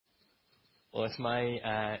Well, it's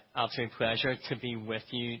my absolute pleasure to be with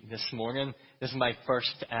you this morning. This is my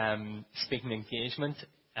first speaking engagement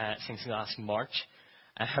since last March,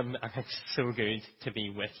 and it's so good to be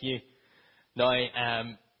with you. Now,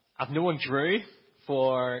 I've known Drew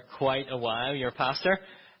for quite a while, your pastor,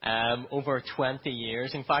 over 20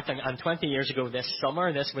 years. In fact, and 20 years ago this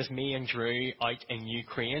summer, this was me and Drew out in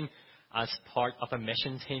Ukraine as part of a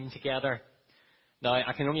mission team together. Now,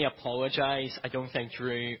 I can only apologise. I don't think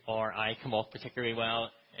Drew or I come off particularly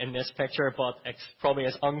well in this picture, but it's probably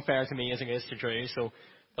as unfair to me as it is to Drew, so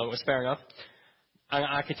thought it was fair enough. And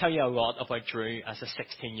I could tell you a lot about Drew as a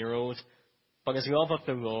 16-year-old, but his love of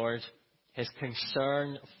the Lord, his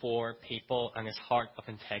concern for people, and his heart of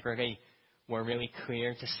integrity were really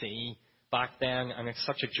clear to see back then, and it's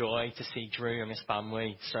such a joy to see Drew and his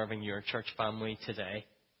family serving your church family today.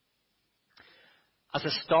 As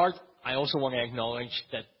a start, I also want to acknowledge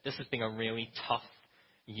that this has been a really tough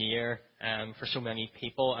year for so many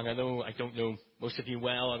people, and although I don't know most of you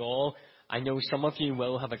well at all, I know some of you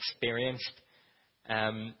will have experienced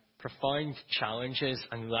profound challenges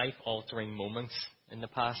and life-altering moments in the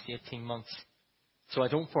past 18 months. So I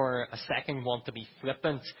don't for a second want to be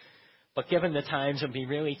flippant, but given the times, it would be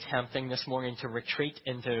really tempting this morning to retreat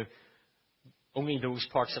into only those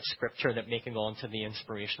parts of Scripture that make it onto the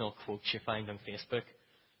inspirational quotes you find on Facebook.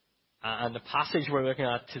 And the passage we're looking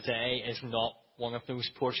at today is not one of those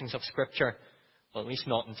portions of Scripture, well, at least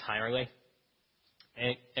not entirely.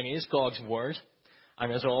 It is God's Word,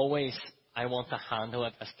 and as always, I want to handle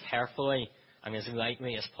it as carefully and as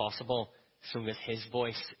lightly as possible so that His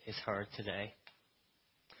voice is heard today.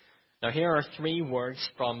 Now, here are 3 words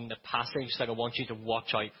from the passage that I want you to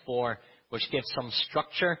watch out for, which give some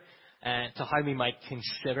structure to how we might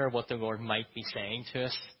consider what the Lord might be saying to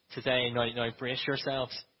us today. Now brace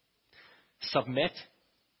yourselves. Submit,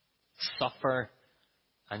 suffer,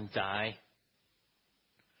 and die.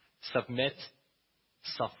 Submit,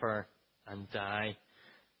 suffer, and die.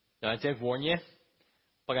 Now, I did warn you,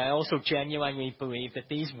 but I also genuinely believe that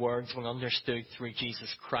these words, when understood through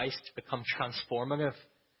Jesus Christ, become transformative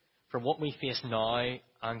for what we face now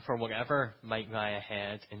and for whatever might lie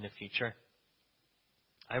ahead in the future.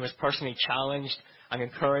 I was personally challenged and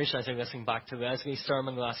encouraged as I listened back to Leslie's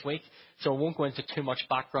sermon last week, so I won't go into too much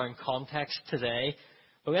background context today.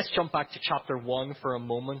 But let's jump back to chapter 1 for a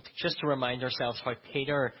moment, just to remind ourselves how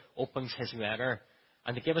Peter opens his letter,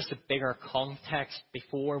 and to give us the bigger context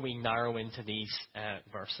before we narrow into these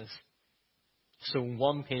verses. So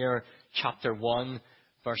 1 Peter chapter 1,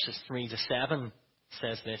 verses 3 to 7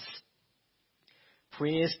 says this: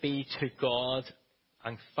 Praise be to God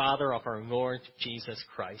and Father of our Lord Jesus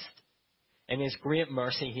Christ. In His great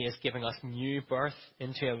mercy, He has given us new birth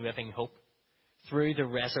into a living hope through the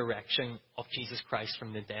resurrection of Jesus Christ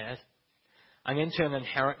from the dead, and into an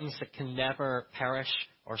inheritance that can never perish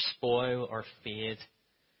or spoil or fade.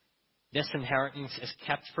 This inheritance is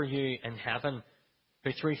kept for you in heaven,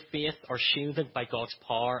 who through faith are shielded by God's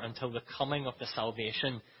power until the coming of the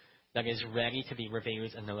salvation that is ready to be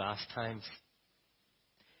revealed in the last times.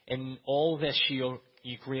 In all this you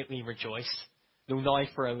greatly rejoice, though now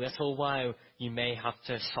for a little while you may have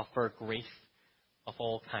to suffer grief of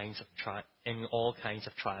all kinds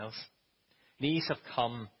of trials. These have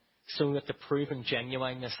come so that the proven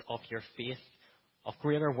genuineness of your faith, of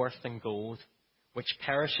greater worth than gold, which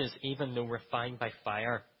perishes even though refined by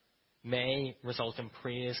fire, may result in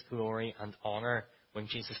praise, glory, and honor when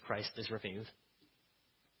Jesus Christ is revealed.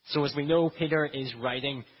 So as we know, Peter is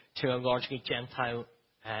writing to a largely Gentile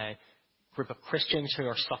group of Christians who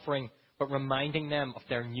are suffering, but reminding them of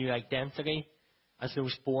their new identity as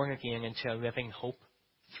those born again into a living hope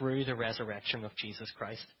through the resurrection of Jesus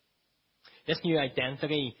Christ. This new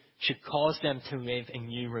identity should cause them to live in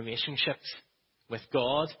new relationships with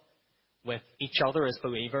God, with each other as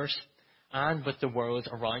believers, and with the world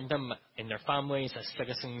around them in their families as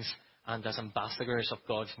citizens and as ambassadors of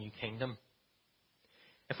God's new kingdom.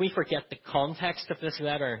 If we forget the context of this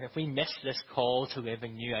letter, if we miss this call to live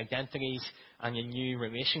in new identities and in new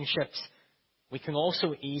relationships, we can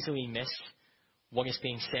also easily miss what is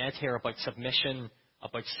being said here about submission,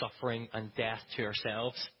 about suffering and death to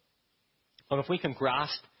ourselves. But if we can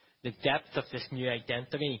grasp the depth of this new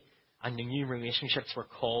identity and the new relationships we're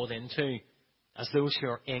called into as those who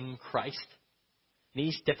are in Christ,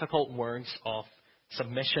 these difficult words of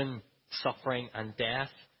submission, suffering and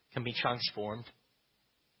death can be transformed.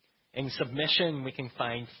 In submission, we can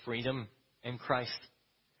find freedom in Christ.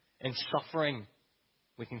 In suffering,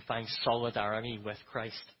 we can find solidarity with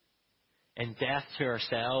Christ. In death to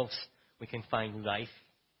ourselves, we can find life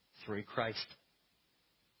through Christ.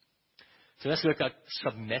 So let's look at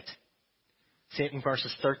submit. See it in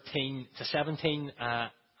verses 13 to 17,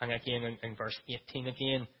 and again in verse 18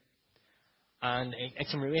 again. And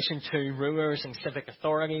it's in relation to rulers and civic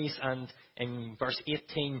authorities, and in verse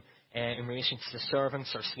 18, in relation to the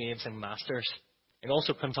servants or slaves and masters. It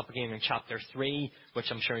also comes up again in chapter 3, which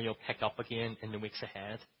I'm sure you'll pick up again in the weeks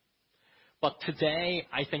ahead. But today,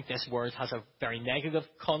 I think this word has a very negative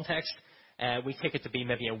context. We take it to be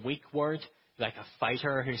maybe a weak word, like a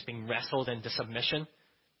fighter who's being wrestled into submission.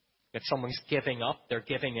 If someone's giving up, they're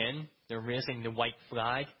giving in, they're raising the white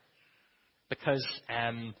flag, because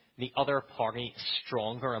the other party is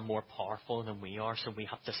stronger and more powerful than we are, so we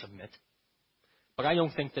have to submit. But I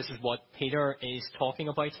don't think this is what Peter is talking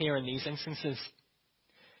about here in these instances.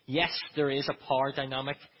 Yes, there is a power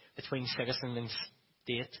dynamic between citizen and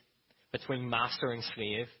state, between master and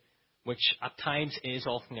slave, which at times is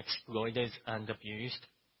often exploited and abused.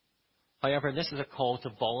 However, this is a call to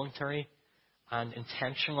voluntary and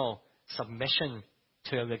intentional submission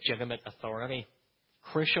to a legitimate authority.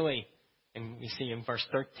 Crucially, and we see in verse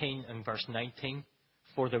 13 and verse 19,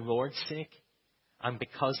 for the Lord's sake, and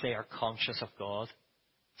because they are conscious of God.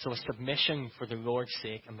 So a submission for the Lord's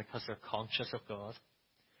sake and because they're conscious of God.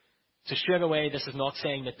 So straight away, this is not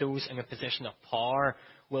saying that those in a position of power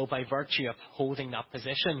will, by virtue of holding that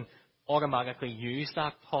position, automatically use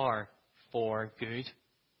that power for good.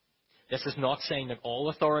 This is not saying that all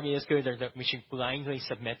authority is good or that we should blindly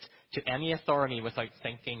submit to any authority without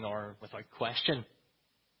thinking or without question.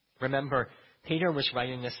 Remember, Peter was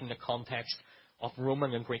writing this in the context of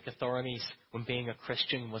Roman and Greek authorities when being a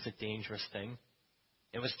Christian was a dangerous thing.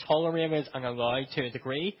 It was tolerated and allowed to a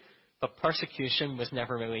degree, but persecution was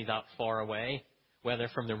never really that far away, whether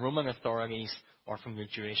from the Roman authorities or from the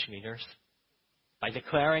Jewish leaders. By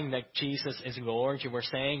declaring that Jesus is Lord, you were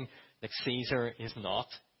saying that Caesar is not.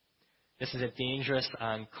 This is a dangerous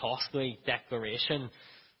and costly declaration,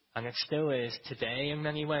 and it still is today in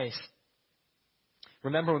many ways.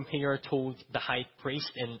 Remember when Peter told the high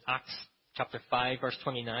priest in Acts chapter 5, verse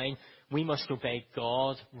 29, we must obey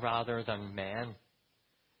God rather than men.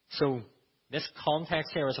 So this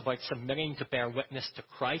context here is about submitting to bear witness to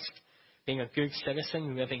Christ, being a good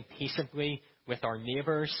citizen, living peaceably with our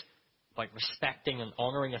neighbours, about respecting and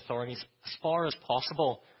honouring authorities as far as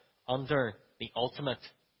possible under the ultimate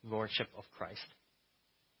lordship of Christ.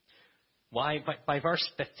 Why? By verse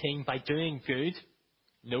 15, by doing good,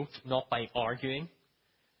 note, not by arguing,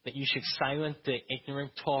 that you should silence the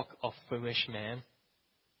ignorant talk of foolish men.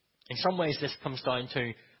 In some ways, this comes down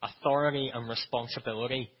to authority and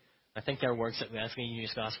responsibility. I think there are words that Leslie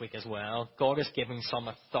used last week as well. God has given some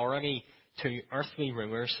authority to earthly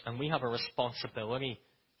rulers, and we have a responsibility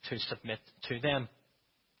to submit to them.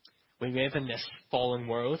 We live in this fallen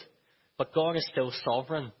world, but God is still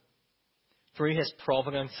sovereign. Through his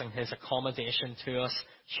providence and his accommodation to us,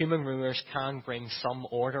 human rulers can bring some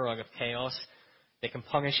order out of chaos. They can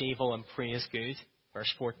punish evil and praise good,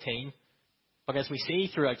 verse 14. But as we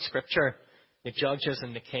see throughout Scripture, the judges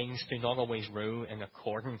and the kings do not always rule in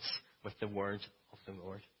accordance with the word of the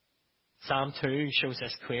Lord. Psalm 2 shows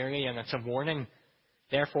this clearly, and it's a warning.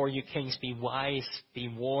 Therefore, you kings, be wise, be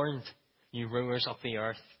warned, you rulers of the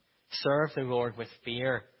earth. Serve the Lord with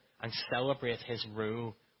fear and celebrate his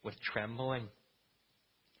rule with trembling.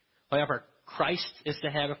 However, Christ is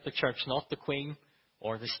the head of the church, not the queen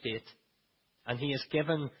or the state. And he has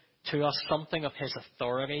given to us something of his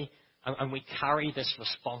authority, and we carry this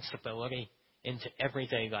responsibility into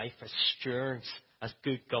everyday life as stewards, as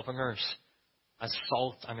good governors, as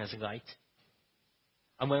salt and as light.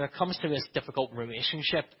 And when it comes to this difficult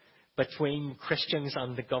relationship between Christians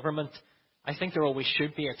and the government, I think there always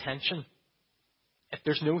should be a tension. If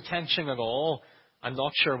there's no tension at all, I'm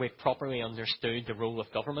not sure we've properly understood the role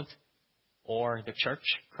of government or the church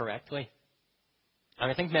correctly. And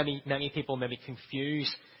I think many people maybe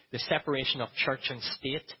confuse the separation of church and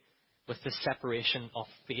state with the separation of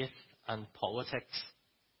faith and politics.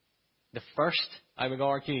 The first, I would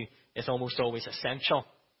argue, is almost always essential.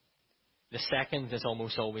 The second is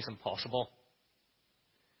almost always impossible.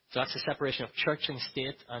 So that's the separation of church and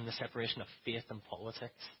state and the separation of faith and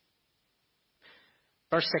politics.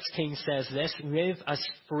 Verse 16 says this, live as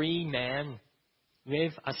free men,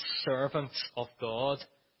 live as servants of God.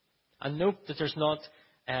 And note that there's not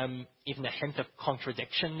even a hint of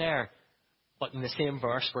contradiction there. But in the same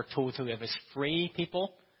verse, we're told to live as free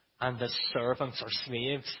people and as servants or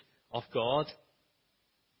slaves of God.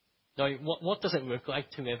 Now, what does it look like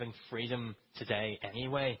to live in freedom today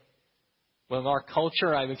anyway? Well, in our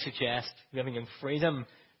culture, I would suggest living in freedom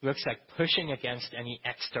looks like pushing against any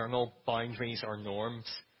external boundaries or norms.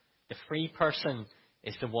 The free person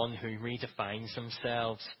is the one who redefines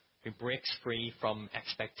themselves, who breaks free from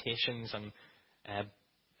expectations and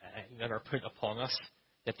that are put upon us,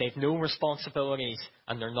 that they've no responsibilities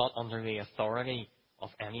and they're not under the authority of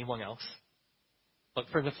anyone else. But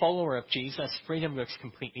for the follower of Jesus, freedom looks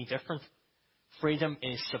completely different. Freedom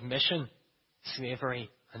is submission, slavery,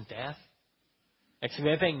 and death. It's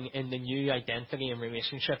living in the new identity and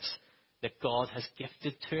relationships that God has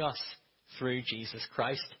gifted to us through Jesus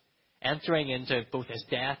Christ, entering into both his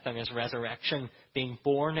death and his resurrection, being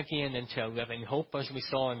born again into a living hope, as we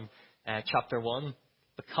saw in chapter 1,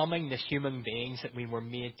 becoming the human beings that we were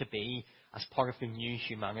made to be as part of the new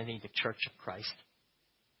humanity, the Church of Christ.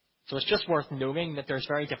 So it's just worth noting that there's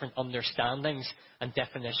very different understandings and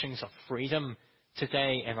definitions of freedom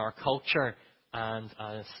today in our culture and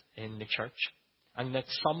as in the church. And that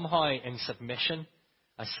somehow in submission,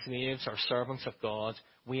 as slaves or servants of God,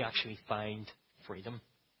 we actually find freedom.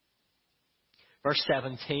 Verse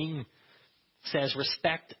 17 says,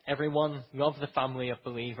 respect everyone, love the family of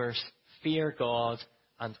believers, fear God,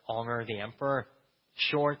 and honour the emperor.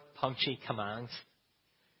 Short, punchy commands.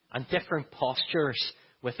 And different postures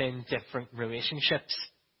within different relationships.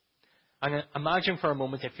 And imagine for a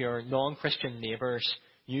moment if your non-Christian neighbours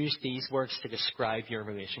used these words to describe your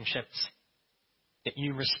relationships. That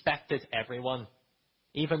you respected everyone,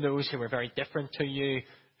 even those who were very different to you,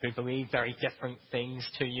 who believed very different things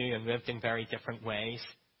to you and lived in very different ways.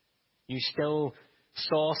 You still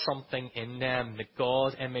saw something in them, the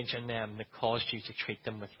God image in them, that caused you to treat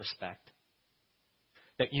them with respect.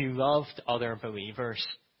 That you loved other believers,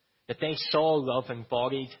 that they saw love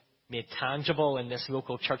embodied, made tangible in this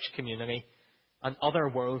local church community, an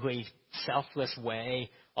otherworldly, selfless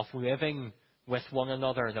way of living with one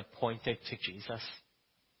another that pointed to Jesus.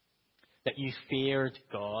 That you feared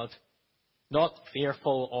God, not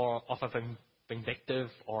fearful of a vindictive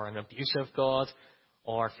or an abusive God,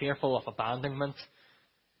 or fearful of abandonment,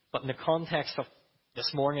 but in the context of this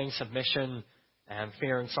morning's submission and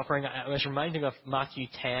fear and suffering, I was reminded of Matthew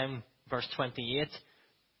 10, verse 28.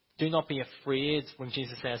 Do not be afraid, when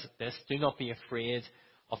Jesus says this, do not be afraid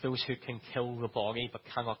of those who can kill the body but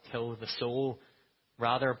cannot kill the soul.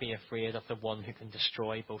 Rather be afraid of the one who can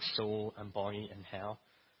destroy both soul and body in hell.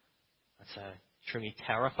 That's a truly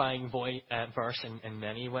terrifying verse in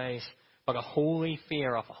many ways, but a holy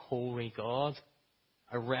fear of a holy God,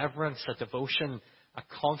 a reverence, a devotion, a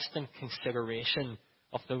constant consideration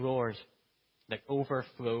of the Lord that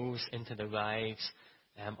overflows into the lives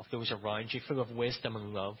of those around you, full of wisdom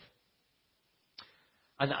and love.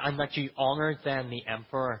 And that you honoured then the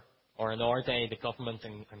emperor, or in our day, the government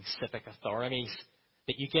and civic authorities,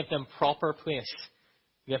 that you give them proper place,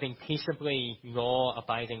 living peaceably,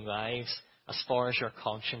 law-abiding lives as far as your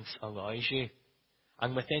conscience allows you.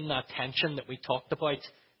 And within that tension that we talked about,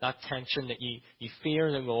 that tension that you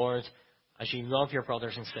fear the Lord as you love your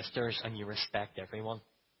brothers and sisters and you respect everyone.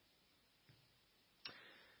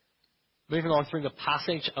 Moving on through the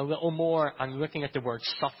passage a little more and looking at the word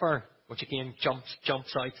suffer, which again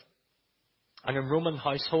jumps out. And in Roman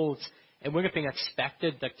households, it would have been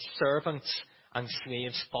expected that servants and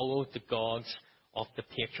slaves followed the gods of the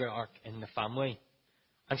patriarch in the family.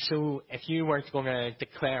 And so if you were going to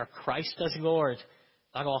declare Christ as Lord,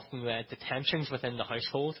 that often led to tensions within the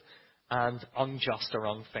household and unjust or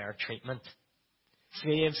unfair treatment.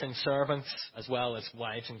 Slaves and servants, as well as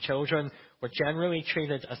wives and children, were generally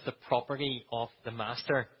treated as the property of the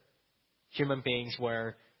master. Human beings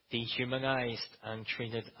were dehumanized and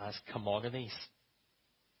treated as commodities.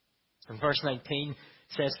 And verse 19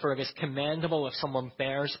 says, for it is commendable if someone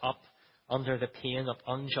bears up under the pain of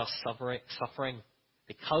unjust suffering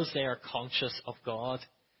because they are conscious of God.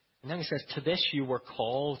 And then he says, to this you were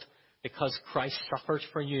called because Christ suffered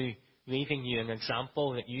for you, leaving you an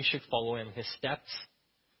example that you should follow in his steps.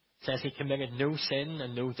 It says he committed no sin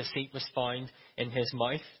and no deceit was found in his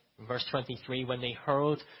mouth. In verse 23, when they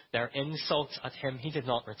hurled their insults at him, he did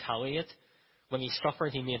not retaliate. When he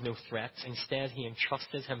suffered, he made no threats. Instead, he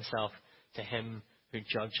entrusted himself to him who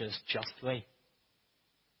judges justly.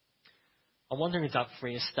 I wonder if that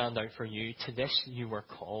phrase stand out for you. To this you were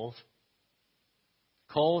called.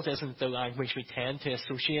 Called isn't the language we tend to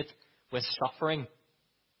associate with suffering.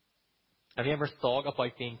 Have you ever thought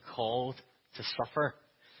about being called to suffer?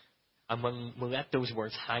 And when we let those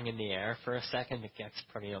words hang in the air for a second, it gets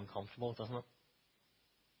pretty uncomfortable, doesn't it?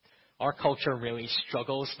 Our culture really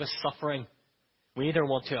struggles with suffering. We either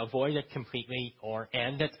want to avoid it completely or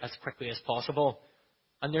end it as quickly as possible.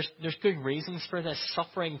 And there's good reasons for this.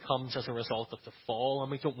 Suffering comes as a result of the fall,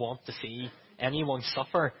 and we don't want to see anyone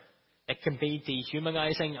suffer. It can be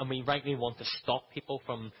dehumanizing, and we rightly want to stop people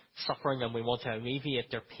from suffering, and we want to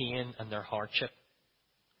alleviate their pain and their hardship.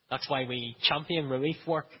 That's why we champion relief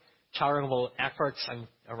work, charitable efforts, and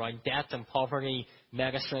around debt and poverty,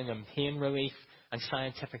 medicine and pain relief, and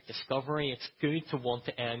scientific discovery. It's good to want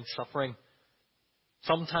to end suffering.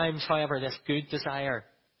 Sometimes, however, this good desire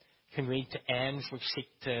can lead to ends which seek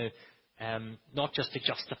to not just to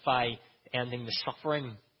justify ending the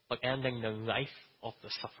suffering, but ending the life of the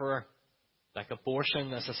sufferer, like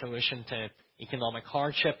abortion as a solution to economic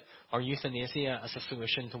hardship, or euthanasia as a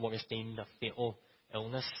solution to what is deemed a fatal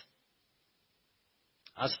illness.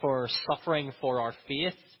 As for suffering for our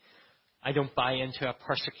faith, I don't buy into a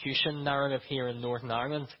persecution narrative here in Northern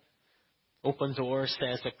Ireland. Open Doors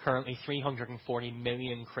says that currently 340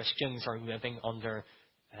 million Christians are living under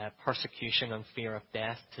persecution and fear of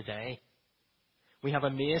death today. We have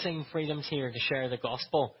amazing freedoms here to share the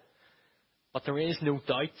gospel, but there is no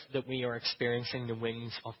doubt that we are experiencing the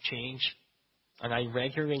winds of change. And I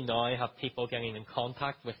regularly now have people getting in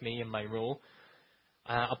contact with me in my role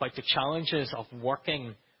about the challenges of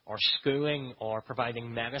working or schooling or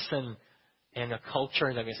providing medicine in a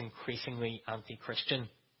culture that is increasingly anti-Christian.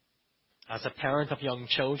 As a parent of young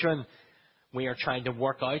children, we are trying to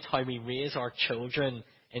work out how we raise our children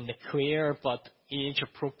in the clear but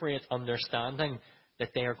age-appropriate understanding that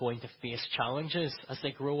they are going to face challenges as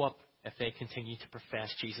they grow up if they continue to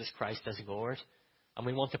profess Jesus Christ as Lord. And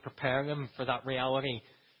we want to prepare them for that reality,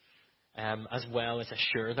 as well as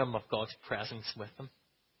assure them of God's presence with them.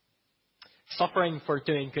 Suffering for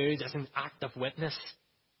doing good is an act of witness.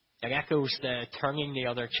 It echoes the turning the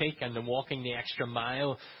other cheek and the walking the extra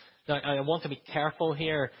mile. Now, I want to be careful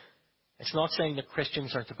here. It's not saying that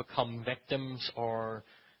Christians are to become victims or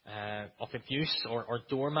of abuse or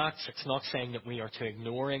doormats. It's not saying that we are to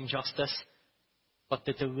ignore injustice. But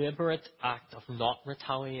the deliberate act of not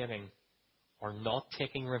retaliating or not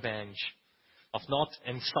taking revenge, of not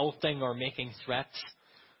insulting or making threats,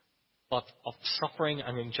 but of suffering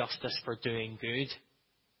and injustice for doing good,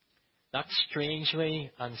 that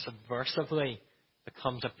strangely and subversively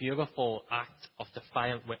becomes a beautiful act of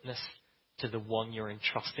defiant witness to the one you're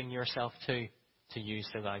entrusting yourself to use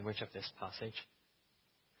the language of this passage.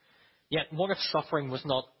 Yet, what if suffering was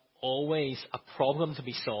not always a problem to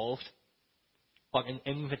be solved, but an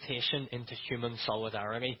invitation into human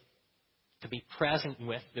solidarity, to be present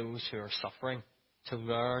with those who are suffering, to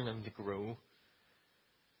learn and to grow?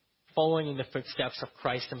 Following in the footsteps of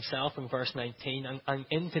Christ himself in verse 19 and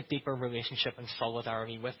into deeper relationship and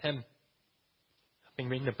solidarity with him. I've been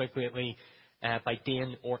reading a book lately by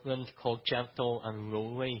Dane Ortland called Gentle and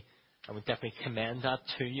Lowly. I would definitely commend that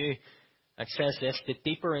to you. It says this: the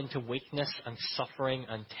deeper into weakness and suffering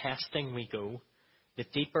and testing we go, the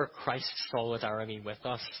deeper Christ's solidarity with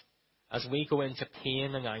us. As we go into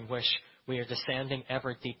pain and anguish, we are descending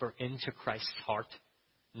ever deeper into Christ's heart,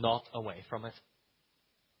 not away from it.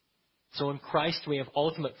 So in Christ we have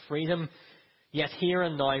ultimate freedom, yet here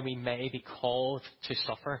and now we may be called to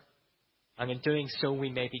suffer. And in doing so we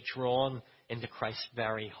may be drawn into Christ's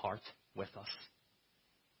very heart with us.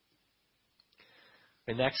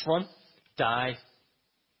 The next one, die.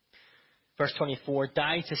 Verse 24,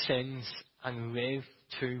 die to sins and live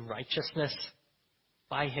to righteousness.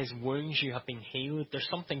 By his wounds you have been healed. There's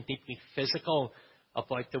something deeply physical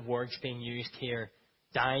about the words being used here.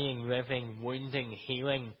 Dying, living, wounding,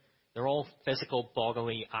 healing. They're all physical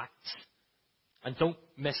bodily acts. And don't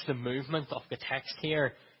miss the movement of the text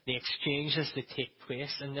here. The exchanges that take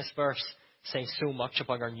place in this verse say so much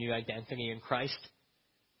about our new identity in Christ.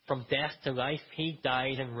 From death to life, he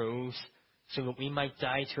died and rose so that we might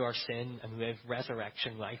die to our sin and live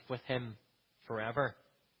resurrection life with him forever.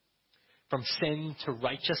 From sin to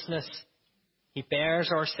righteousness, he bears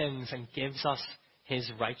our sins and gives us his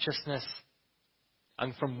righteousness.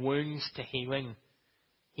 And from wounds to healing,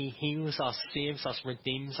 he heals us, saves us,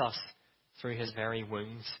 redeems us through his very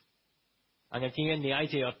wounds. And again, the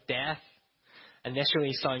idea of death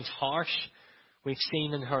initially sounds harsh. We've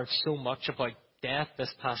seen and heard so much about death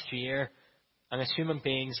this past year. And as human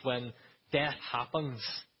beings, when death happens,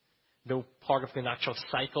 though part of the natural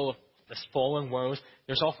cycle of this fallen world,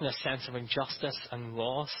 there's often a sense of injustice and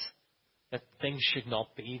loss, that things should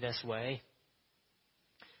not be this way.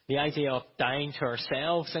 The idea of dying to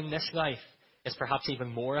ourselves in this life is perhaps even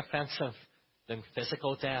more offensive than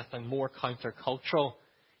physical death and more countercultural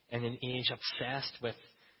in an age obsessed with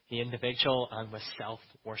the individual and with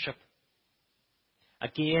self-worship.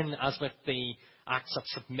 Again, as with the acts of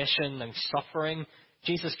submission and suffering,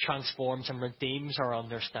 Jesus transforms and redeems our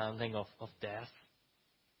understanding of death.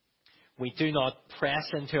 We do not press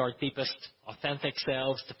into our deepest, authentic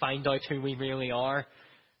selves to find out who we really are.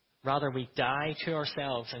 Rather, we die to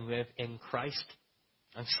ourselves and live in Christ.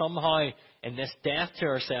 And somehow, in this death to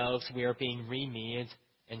ourselves, we are being remade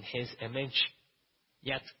in his image.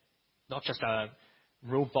 Yet, not just a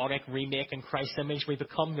robotic remake in Christ's image. We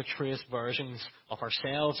become the truest versions of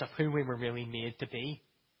ourselves, of who we were really made to be.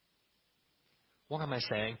 What am I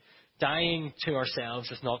saying? Dying to ourselves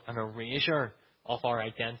is not an erasure of our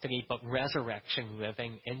identity, but resurrection,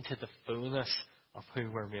 living into the fullness of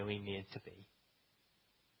who we're really made to be.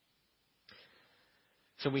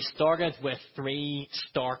 So we started with 3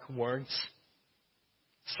 stark words: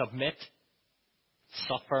 submit,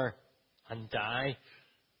 suffer, and die.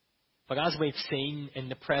 But as we've seen in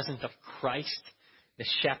the presence of Christ, the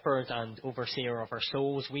shepherd and overseer of our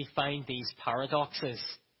souls, we find these paradoxes.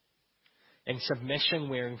 In submission,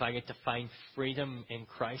 we're invited to find freedom in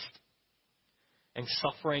Christ. In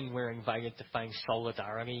suffering, we're invited to find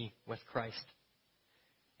solidarity with Christ.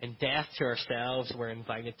 In death to ourselves, we're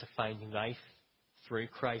invited to find life through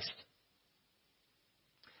Christ.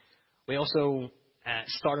 We also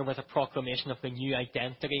started with a proclamation of the new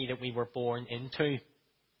identity that we were born into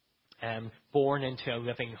a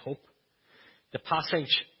living hope. The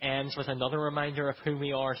passage ends with another reminder of who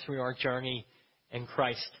we are through our journey in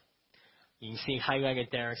Christ. You see highlighted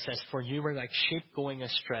there, it says, "For you were like sheep going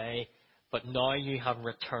astray, but now you have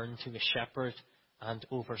returned to the shepherd and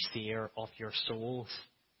overseer of your souls."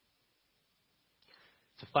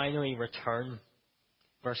 To finally return,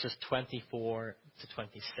 verses 24 to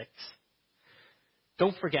 26.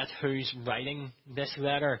 Don't forget who's writing this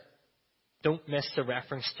letter. Don't miss the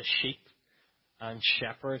reference to sheep and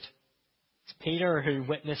shepherd. It's Peter who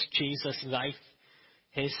witnessed Jesus' life,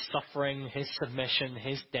 his suffering, his submission,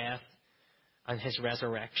 his death, and his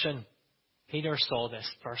resurrection. Peter saw this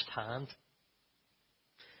firsthand.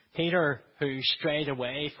 Peter, who strayed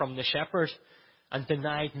away from the shepherd and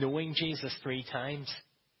denied knowing Jesus 3 times.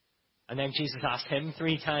 And then Jesus asked him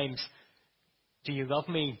 3 times, "Do you love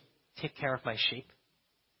me? Take care of my sheep."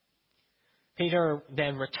 Peter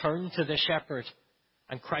then returned to the shepherd,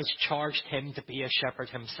 and Christ charged him to be a shepherd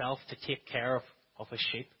himself, to take care of his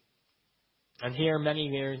sheep. And here, many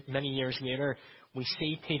years later, we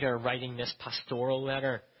see Peter writing this pastoral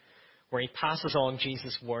letter, where he passes on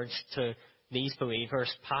Jesus' words to these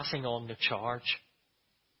believers, passing on the charge.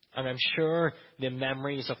 And I'm sure the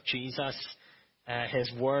memories of Jesus,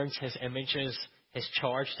 his words, his images, his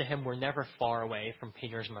charge to him were never far away from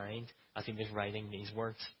Peter's mind as he was writing these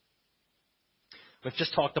words. We've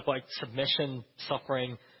just talked about submission,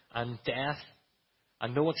 suffering, and death.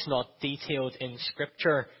 And though it's not detailed in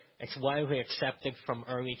Scripture, it's widely accepted from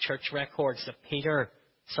early church records that Peter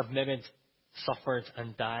submitted, suffered,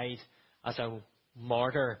 and died as a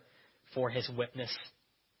martyr for his witness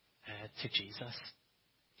to Jesus.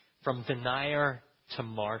 From denier to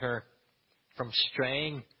martyr, from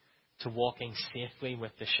straying to walking safely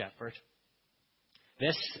with the shepherd.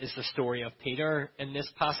 This is the story of Peter in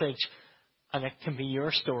this passage, and it can be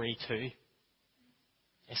your story too.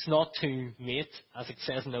 It's not too late, as it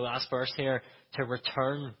says in the last verse here, to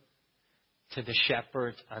return to the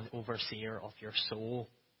shepherd and overseer of your soul,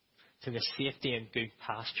 to the safety and good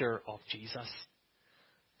pasture of Jesus.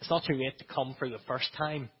 It's not too late to come for the first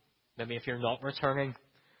time, maybe if you're not returning.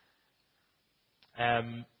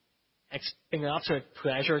 It's been an absolute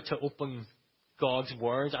pleasure to open God's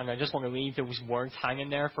Word, and I just want to leave those words hanging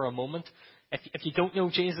there for a moment. If you don't know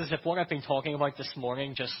Jesus, if what I've been talking about this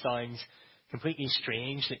morning just sounds completely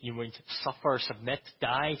strange, that you would suffer, submit,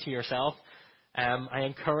 die to yourself, I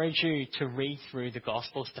encourage you to read through the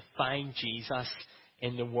Gospels, to find Jesus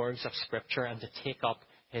in the words of Scripture, and to take up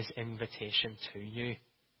his invitation to you.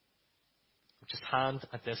 I'll just hand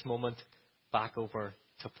at this moment back over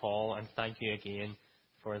to Paul, and thank you again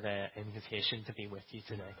for the invitation to be with you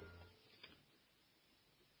today.